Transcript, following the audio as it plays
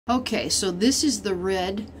Okay, so this is the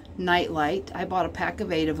red night light. I bought a pack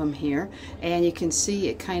of 8 of them here, and you can see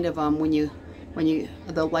it kind of when you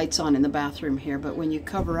the light's on in the bathroom here, but when you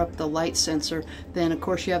cover up the light sensor, then of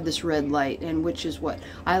course you have this red light, and which is what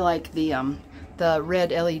I like, the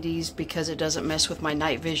red LEDs, because it doesn't mess with my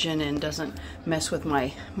night vision and doesn't mess with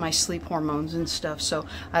my sleep hormones and stuff. So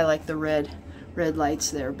I like the red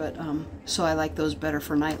lights there, but so I like those better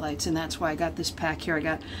for night lights, and that's why I got this pack here. I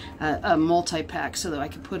got a multi-pack so that I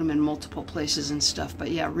could put them in multiple places and stuff.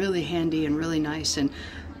 But yeah, really handy and really nice, and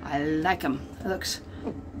I like them. It looks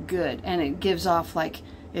good, and it gives off like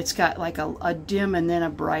it's got like a dim and then a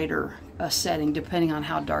brighter setting depending on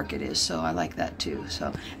how dark it is, so I like that too.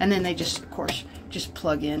 So, and then they just, of course, just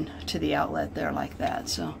plug in to the outlet there like that.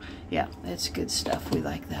 So yeah, it's good stuff. We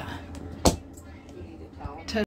like that.